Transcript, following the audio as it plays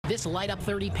This light-up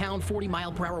 30-pound,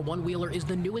 40-mile-per-hour one-wheeler is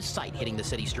the newest sight hitting the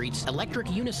city streets. Electric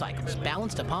unicycles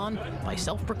balanced upon by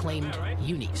self-proclaimed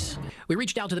unis. We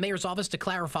reached out to the mayor's office to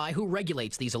clarify who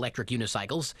regulates these electric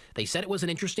unicycles. They said it was an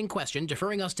interesting question,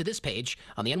 deferring us to this page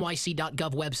on the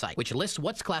nyc.gov website, which lists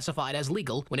what's classified as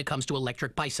legal when it comes to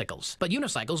electric bicycles. But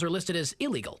unicycles are listed as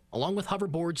illegal, along with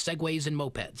hoverboards, segways, and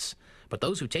mopeds. But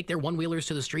those who take their one-wheelers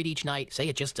to the street each night say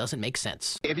it just doesn't make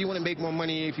sense. If you want to make more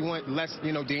money, if you want less,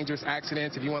 dangerous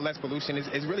accidents, if you want less pollution,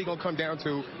 it's really going to come down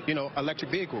to,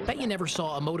 electric vehicles. Bet you never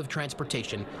saw a mode of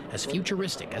transportation as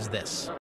futuristic as this.